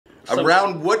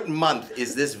Around what month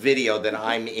is this video that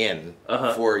I'm in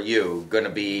for you going to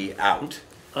be out?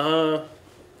 Do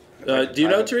you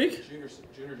know, Tariq?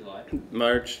 June or July?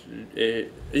 March.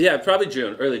 Yeah, probably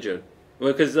June, early June.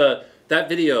 Well, because that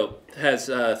video has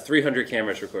 300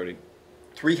 cameras recording.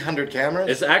 300 cameras?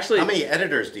 It's actually... How many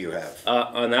editors do you have?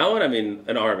 On that one, I mean,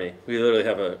 an army. We literally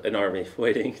have an army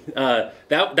waiting.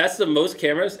 That's the most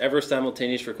cameras ever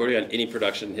simultaneous recording on any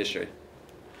production in history.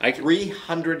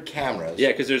 300 cameras. Yeah,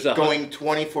 because there's going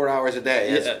 24 hours a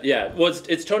day. Yeah. Well,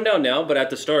 it's toned down now, but at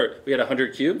the start we had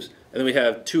 100 cubes, and then we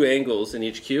have 2 angles in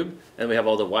each cube, and we have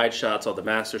all the wide shots, all the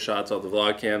master shots, all the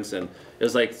vlog cams, and it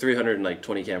was like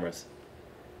 320 cameras.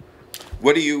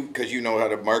 What do you? Because you know how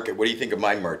to market. What do you think of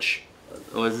my merch?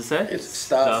 What does it say? It's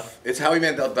stuff. It's Howie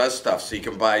Mandel does stuff, so you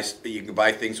can buy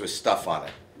things with stuff on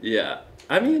it. Yeah,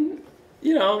 I mean,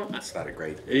 you know, that's not a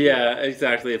great. Yeah,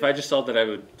 exactly. If I just saw that, I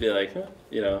would be like, huh,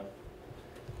 you know,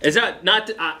 it's not.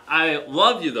 I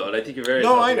love you though, and I think you're very.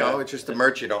 No, I know. It's just the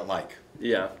merch you don't like.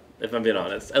 Yeah, if I'm being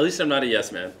honest. At least I'm not a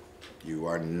yes man. You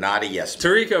are not a yes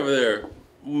man. Tariq over there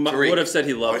would have said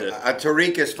he loved it.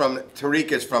 Tariq is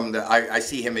from the. I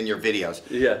see him in your videos.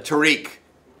 Yeah. Tariq.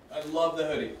 I love the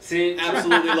hoodie. See,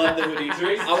 absolutely love the hoodie.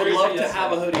 I would love to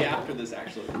have a hoodie after this,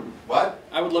 actually. What?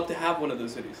 I would love to have one of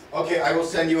those hoodies. Okay, I will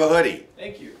send you a hoodie.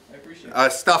 Thank you. I appreciate it.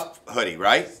 A stuffed hoodie,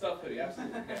 right? Stuffed hoodie,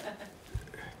 absolutely.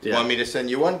 Do you want me to send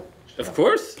you one? Of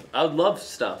course. I would love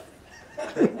stuff.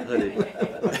 Hoodie.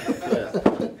 Yeah.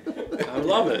 I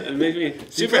love it. It makes me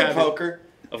super happy. Poker?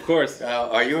 Of course. Do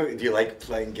you like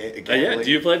playing gambling? Yeah. Do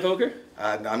you play poker?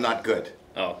 I'm not good.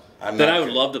 Oh. Then I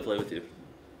would love to play with you.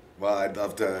 Well, I'd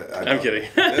love to. I'm kidding.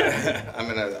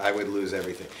 I would lose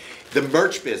everything. The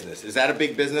merch business, is that a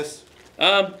big business?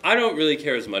 I don't really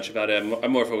care as much about it.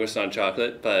 I'm more focused on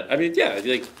chocolate, but I mean, yeah,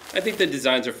 like I think the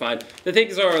designs are fine. The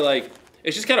things are like,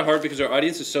 it's just kind of hard because our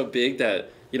audience is so big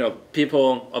that, you know,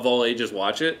 people of all ages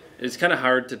watch it. It's kind of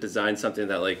hard to design something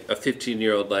that like a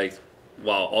 15-year-old likes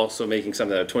while also making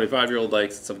something that a 25-year-old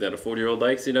likes and something that a 40-year-old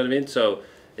likes, you know what I mean? So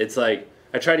it's like,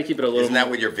 I try to keep it a little. Isn't that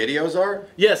what your videos are?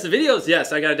 Yes, the videos,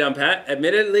 yes, I got it down pat.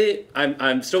 Admittedly,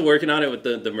 I'm still working on it with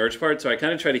the merch part, so I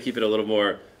kind of try to keep it a little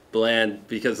more bland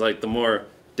because like the more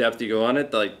depth you go on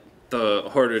it, like the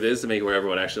harder it is to make it where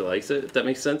everyone actually likes it, if that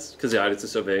makes sense, because the audience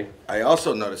is so big. I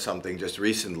also noticed something just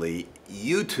recently.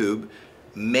 YouTube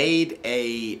made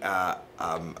an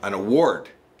award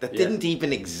that didn't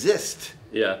even exist.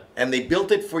 Yeah. And they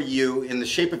built it for you in the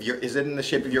shape of your, is it in the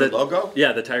shape of your logo?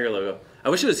 Yeah, the tiger logo. I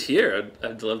wish it was here.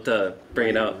 I'd love to bring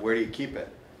it out. Where do you keep it?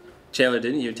 Chandler,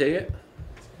 didn't you take it?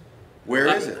 Where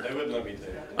is it? They wouldn't let me take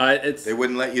it. They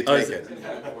wouldn't let you take it.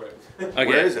 Okay.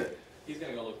 Where is it? He's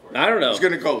going to go look for it. I don't know. He's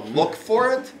going to go look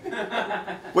for it?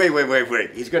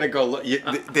 Wait. He's going to go look.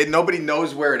 Nobody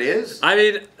knows where it is? I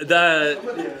mean,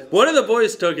 one of the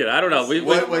boys took it. I don't know.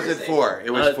 What was it for? It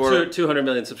was for 200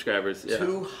 million subscribers. Yeah.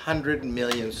 200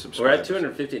 million subscribers. We're at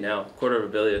 250 now.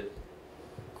 $250 million.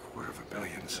 $250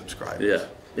 million subscribers. Yeah.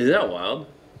 Isn't that wild?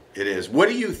 It is. What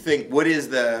do you think? What is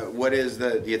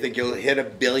the? Do you think you'll hit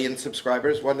 1 billion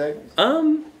subscribers one day?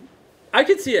 I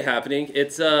could see it happening.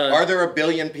 It's Are there 1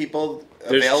 billion people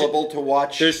available to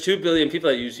watch? There's 2 billion people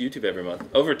that use YouTube every month.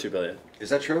 Over 2 billion. Is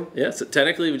that true? Yeah, so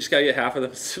technically we just gotta get half of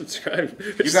them subscribed.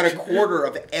 You got 1/4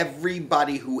 of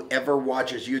everybody who ever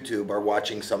watches YouTube are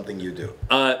watching something you do.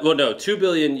 Well, no, 2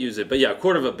 billion use it, but yeah,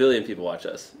 250 million people watch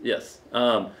us. Yes,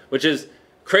 which is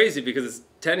crazy because it's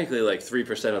technically like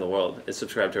 3% of the world is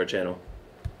subscribed to our channel.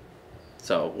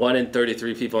 So 1 in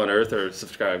 33 people on Earth are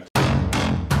subscribed.